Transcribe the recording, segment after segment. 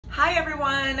Hi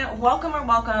everyone,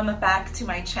 welcome back to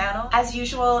my channel. As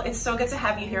usual, it's so good to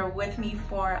have you here with me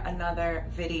for another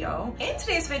video. In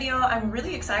today's video, I'm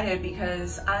really excited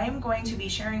because I'm going to be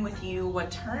sharing with you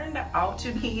what turned out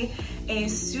to be a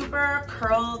super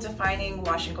curl defining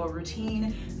wash and go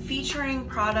routine featuring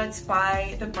products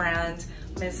by the brand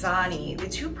Mizani. The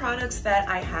two products that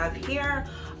I have here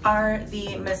are the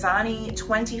Mizani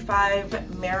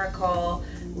 25 Miracle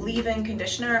leave-in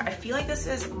conditioner. I feel like this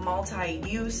is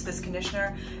multi-use, this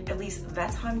conditioner. At least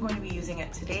that's how I'm going to be using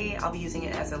it today. I'll be using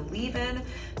it as a leave-in.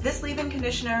 This leave-in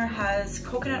conditioner has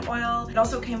coconut oil. It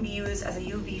also can be used as a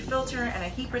UV filter and a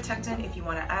heat protectant if you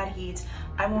want to add heat.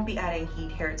 I won't be adding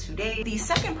heat here today. The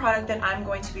second product that I'm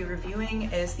going to be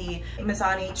reviewing is the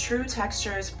Mizani True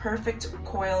Textures Perfect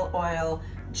Coil Oil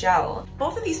Gel.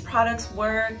 Both of these products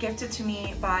were gifted to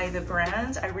me by the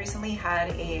brand. I recently had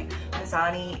a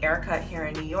Mizani haircut here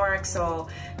in New York, so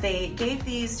they gave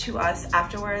these to us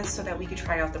afterwards so that we could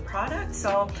try out the product.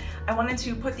 So I wanted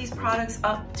to put these products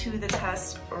up to the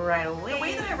test right away. The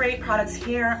way that I rate products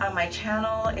here on my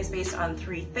channel is based on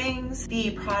three things: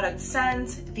 the product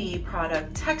scent, the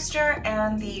product texture,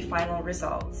 and the final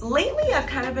results. Lately, I've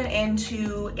kind of been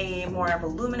into a more of a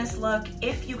luminous look.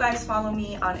 If you guys follow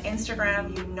me on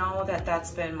Instagram, you know that that's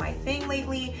been my thing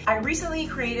lately. I recently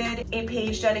created a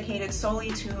page dedicated solely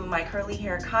to my curly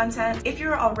hair content. If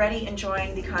you're already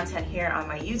enjoying the content here on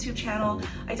my YouTube channel,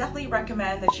 I definitely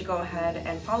recommend that you go ahead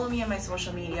and follow me on my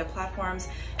social media platforms,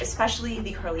 especially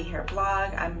the curly hair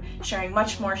blog. I'm sharing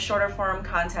much more shorter form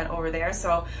content over there,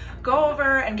 so go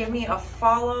over and give me a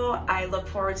follow. I look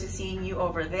forward to seeing you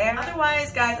over there.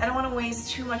 Otherwise, guys, I don't want to waste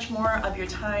too much more of your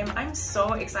time. I'm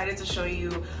so excited to show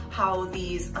you how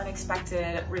these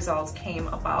unexpected results came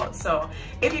about. So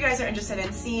if you guys are interested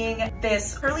in seeing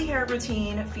this curly hair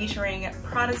routine featuring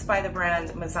products by the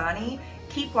brand Mizani,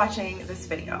 keep watching this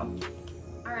video.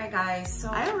 Alright guys, so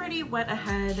I already went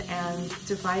ahead and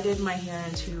divided my hair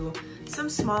into some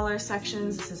smaller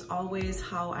sections. This is always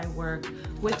how I work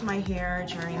with my hair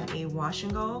during a wash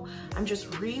and go. I'm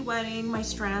just re-wetting my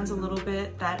strands a little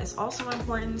bit. That is also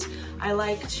important. I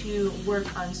like to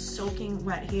work on soaking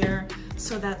wet hair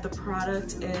so that the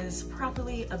product is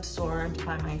properly absorbed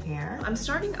by my hair. I'm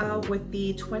starting out with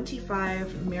the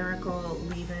 25 Miracle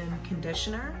Leave-In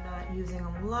Conditioner. I'm not using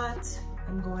a lot.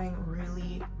 I'm going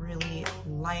really, really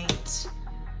light.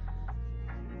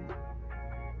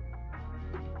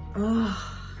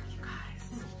 Oh, you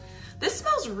guys. This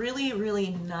smells really, really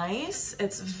nice.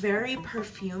 It's very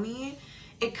perfumey.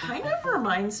 It kind of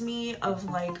reminds me of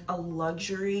like a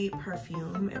luxury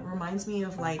perfume. It reminds me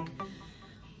of like,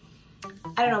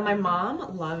 I don't know, my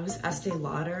mom loves Estee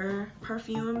Lauder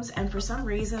perfumes, and for some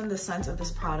reason the scent of this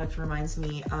product reminds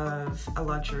me of a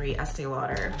luxury Estee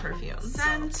Lauder perfume.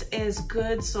 Scent is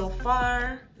good so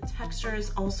far. The texture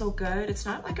is also good. It's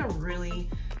not like a really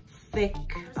thick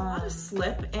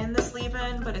slip in this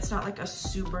leave-in, but it's not like a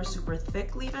super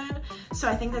thick leave-in. So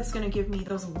I think that's gonna give me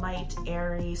those light,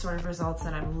 airy sort of results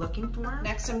that I'm looking for.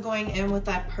 Next, I'm going in with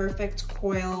that Perfect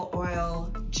Coil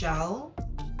Oil Gel.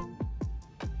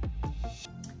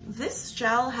 This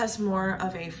gel has more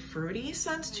of a fruity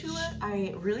scent to it.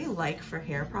 I really like for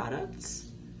hair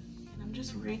products. And I'm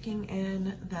just raking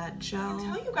in that gel. I'll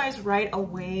tell you guys right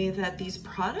away that these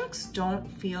products don't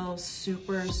feel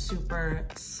super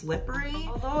slippery.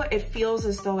 Although it feels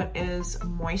as though it is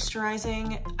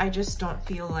moisturizing, I just don't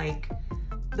feel like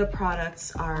the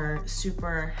products are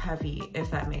super heavy, if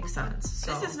that makes sense.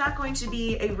 So this is not going to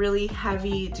be a really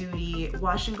heavy duty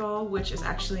wash and go, which is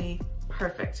actually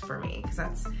perfect for me because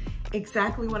that's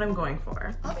exactly what I'm going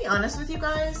for. I'll be honest with you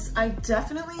guys, I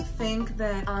definitely think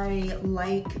that I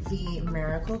like the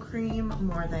Miracle Cream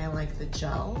more than I like the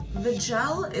gel. The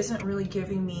gel isn't really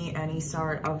giving me any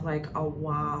sort of like a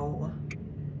wow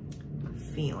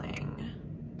feeling.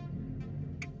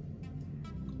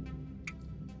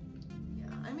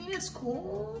 Yeah, I mean, it's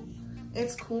cool,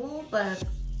 but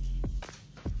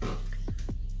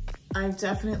I've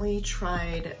definitely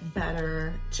tried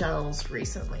better gels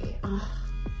recently. Ugh.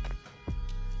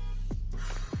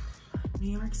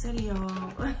 New York City,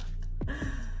 y'all.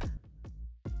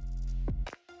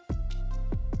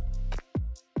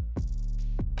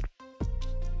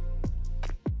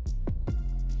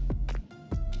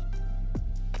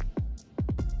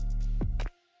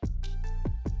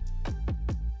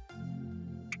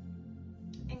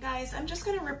 Guys, I'm just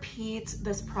gonna repeat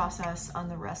this process on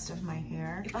the rest of my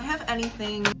hair. If I have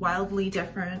anything wildly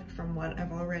different from what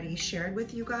I've already shared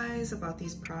with you guys about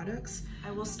these products, I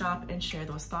will stop and share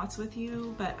those thoughts with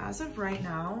you. But as of right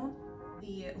now,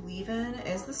 the leave-in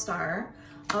is the star.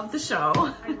 of the show.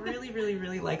 I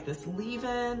really like this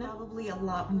leave-in. Probably a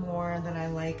lot more than I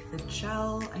like the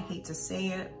gel. I hate to say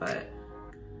it, but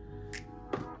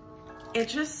it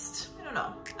just, I don't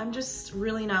know. I'm just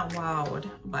really not wowed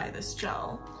by this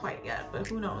gel quite yet, but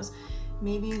who knows?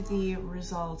 Maybe the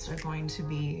results are going to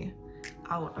be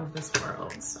out of this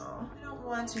world, so I don't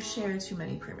want to share too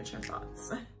many premature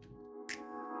thoughts.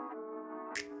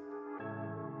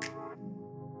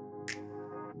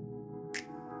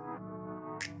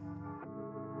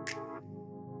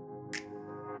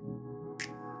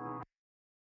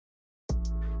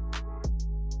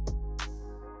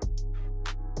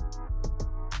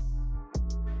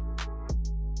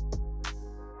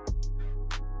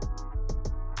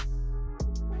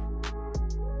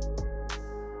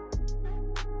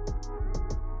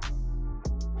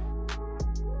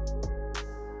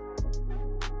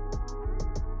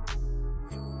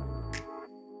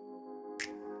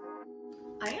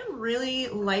 I am really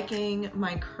liking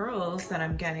my curls that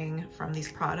I'm getting from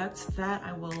these products, that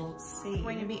I will say. It's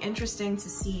going to be interesting to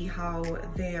see how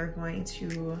they are going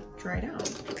to dry down.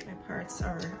 My parts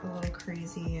are a little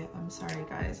crazy. I'm sorry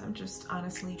guys, I'm just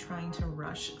honestly trying to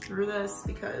rush through this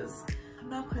because I'm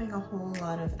not putting a whole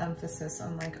lot of emphasis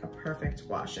on like a perfect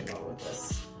wash and go with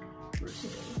this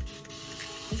routine.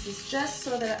 This is just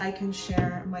so that I can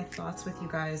share my thoughts with you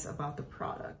guys about the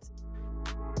product.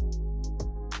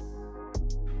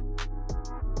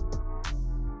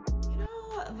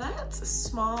 That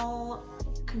small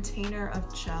container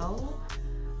of gel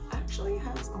actually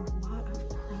has a lot of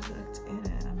product in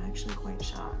it. I'm actually quite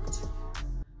shocked.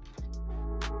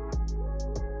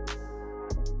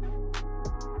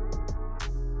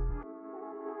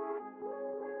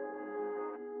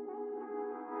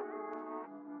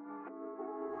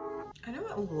 I know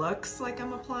it looks like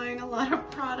I'm applying a lot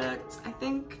of product. I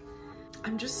think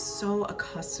I'm just so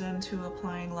accustomed to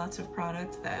applying lots of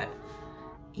product that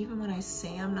even when I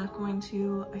say I'm not going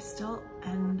to, I still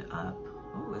end up,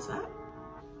 oh, is that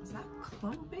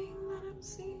clumping that I'm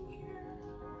seeing here?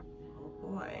 Oh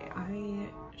boy, I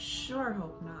sure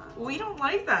hope not. We don't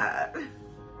like that.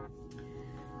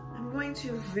 I'm going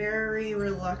to very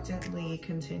reluctantly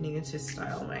continue to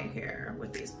style my hair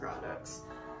with these products.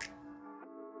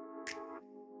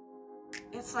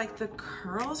 It's like the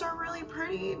curls are really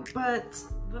pretty, but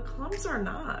the clumps are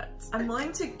not. I'm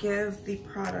willing to give the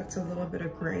product a little bit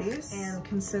of grace and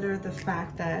consider the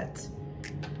fact that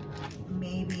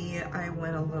maybe I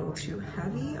went a little too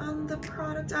heavy on the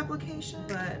product application,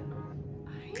 but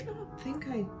I don't think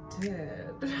I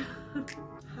did.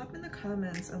 Hop in the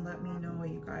comments and let me know,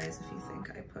 you guys, if you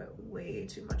think I put way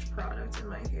too much product in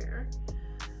my hair.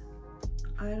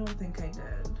 I don't think I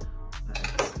did,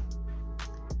 but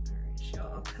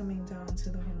y'all, coming down to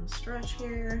the home stretch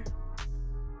here.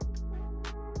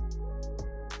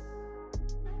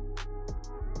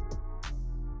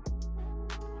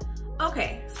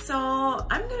 Okay, so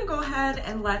I'm gonna go ahead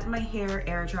and let my hair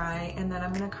air dry, and then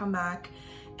I'm gonna come back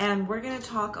and we're gonna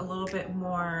talk a little bit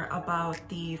more about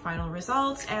the final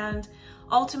results, and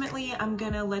ultimately I'm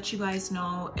gonna let you guys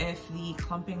know if the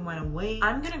clumping went away.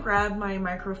 I'm gonna grab my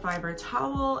microfiber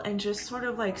towel and just sort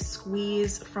of like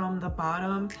squeeze from the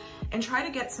bottom and try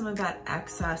to get some of that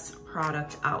excess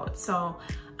product out. So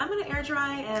I'm gonna air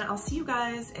dry and I'll see you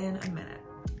guys in a minute.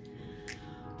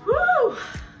 Woo!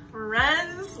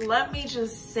 Friends, let me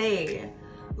just say,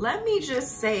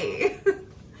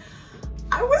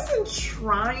 I wasn't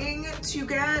trying to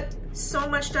get so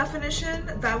much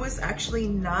definition. That was actually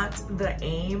not the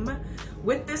aim.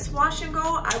 With this wash and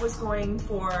go, I was going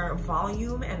for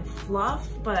volume and fluff,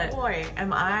 but boy,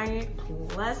 am I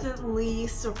pleasantly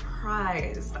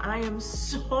surprised. I am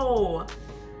so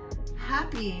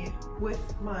happy with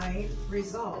my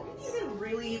results. I didn't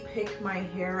really pick my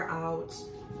hair out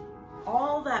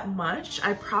all that much.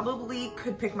 I probably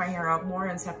could pick my hair out more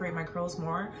and separate my curls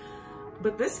more,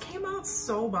 but this came out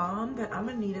so bomb that I'm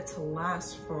gonna need it to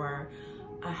last for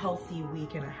a healthy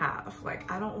week and a half.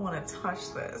 Like, I don't want to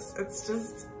touch this. It's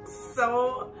just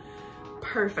so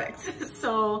perfect.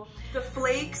 So the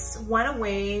flakes went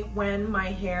away when my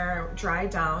hair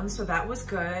dried down, so that was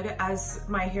good. As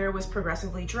my hair was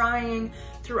progressively drying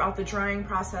throughout the drying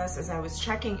process, as I was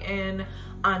checking in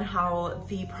on how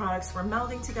the products were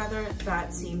melding together,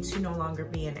 that seemed to no longer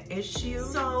be an issue.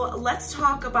 So let's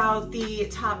talk about the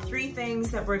top 3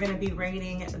 things that we're gonna be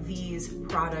rating these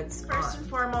products on. First and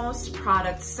foremost,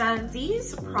 product scent.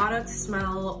 These products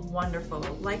smell wonderful.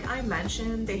 Like I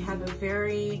mentioned, they have a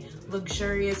very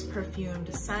luxurious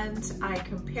perfumed scent. I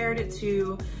compared it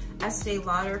to Estee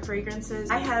Lauder fragrances.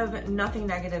 I have nothing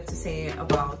negative to say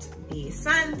about the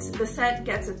scent. The scent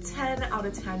gets a 10 out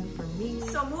of 10 for me.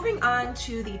 So moving on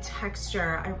to the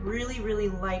texture, I really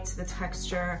liked the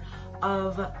texture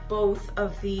of both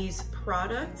of these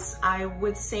products. I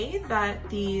would say that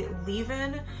the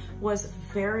leave-in was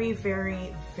very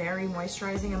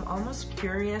moisturizing. I'm almost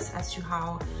curious as to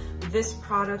how this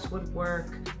product would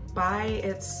work by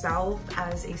itself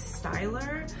as a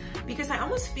styler, because I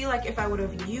almost feel like if I would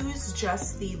have used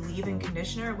just the leave-in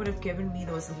conditioner, it would have given me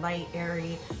those light,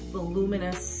 airy,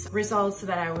 voluminous results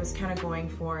that I was kind of going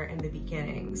for in the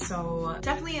beginning. So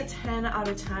definitely a 10 out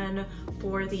of 10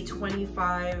 for the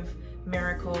 25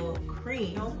 Miracle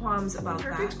Cream. No qualms about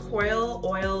that. Perfect Coil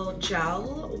Oil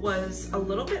Gel was a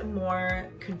little bit more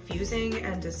confusing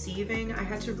and deceiving. I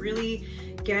had to really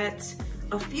get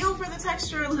a feel for the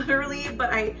texture literally,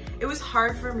 but it was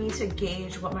hard for me to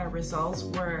gauge what my results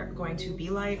were going to be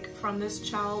like from this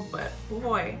gel, but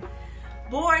boy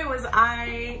was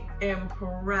I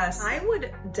impressed. I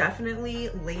would definitely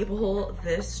label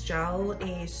this gel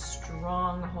a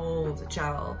stronghold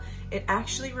gel. It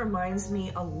actually reminds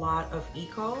me a lot of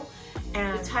Eco,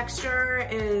 and the texture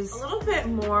is a little bit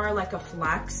more like a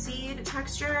flaxseed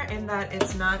texture in that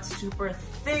it's not super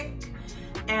thick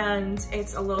and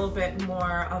it's a little bit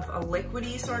more of a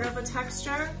liquidy sort of a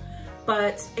texture,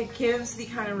 but it gives the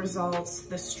kind of results,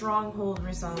 the stronghold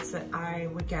results that I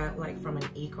would get like from an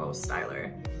Eco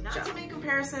styler. Not to make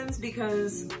comparisons,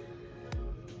 because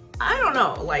I don't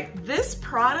know, like this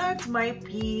product might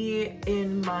be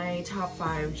in my top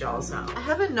 5 gels now. I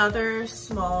have another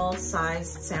small size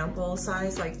sample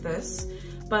size like this,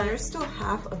 but there's still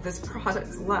half of this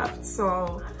product left,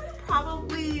 so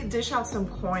probably dish out some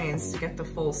coins to get the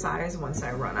full size once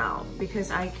I run out,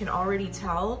 because I can already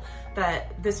tell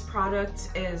that this product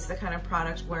is the kind of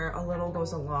product where a little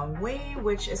goes a long way,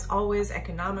 which is always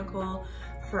economical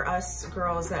for us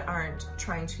girls that aren't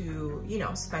trying to, you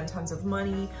know, spend tons of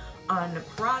money on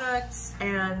products,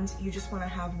 and you just want to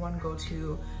have one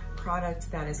go-to product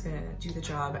that is gonna do the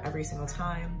job every single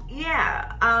time.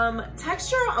 Yeah,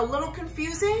 texture a little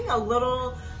confusing, a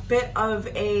little bit of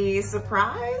a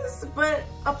surprise, but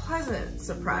a pleasant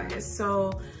surprise.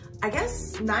 So I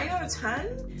guess 9 out of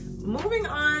 10. Moving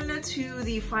on to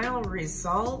the final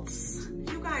results.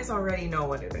 You guys already know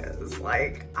what it is.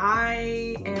 Like,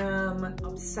 I am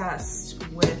obsessed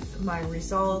with my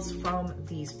results from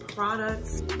these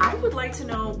products. I would like to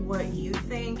know what you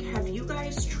think. Have you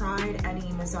guys tried any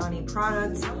Mizani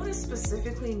products? I want to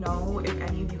specifically know if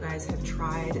any of you guys have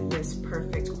tried this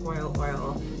Perfect Coil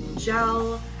Oil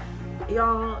Gel.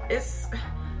 Y'all, this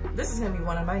is gonna be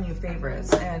one of my new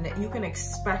favorites, and you can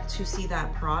expect to see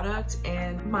that product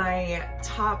in my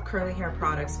top curly hair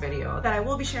products video that I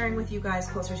will be sharing with you guys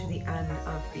closer to the end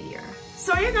of the year.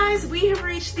 So yeah guys, we have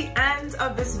reached the end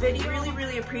of this video.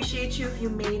 Really appreciate you if you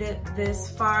made it this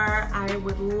far. I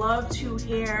would love to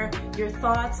hear your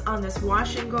thoughts on this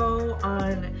wash and go,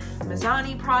 on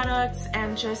Mizani products,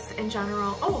 and just in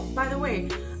general. Oh, by the way,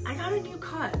 I got a new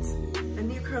cut, a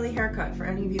new curly haircut for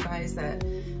any of you guys that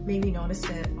maybe noticed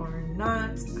it or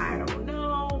not. I don't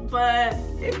know, but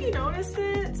if you noticed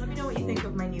it, let me know what you think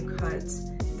of my new cut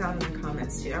down in the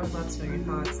comments too. I would love to know your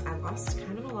thoughts. I lost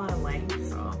kind of a lot of length,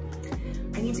 so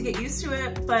I need to get used to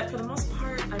it, but for the most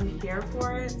part, I'm here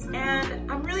for it.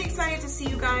 And I'm really excited to see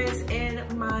you guys in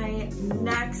my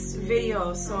next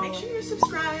video. So make sure you're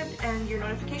subscribed and your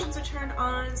notifications are turned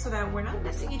on so that we're not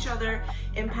missing each other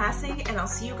in passing. And I'll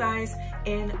see you guys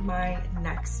in my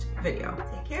next video.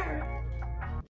 Take care.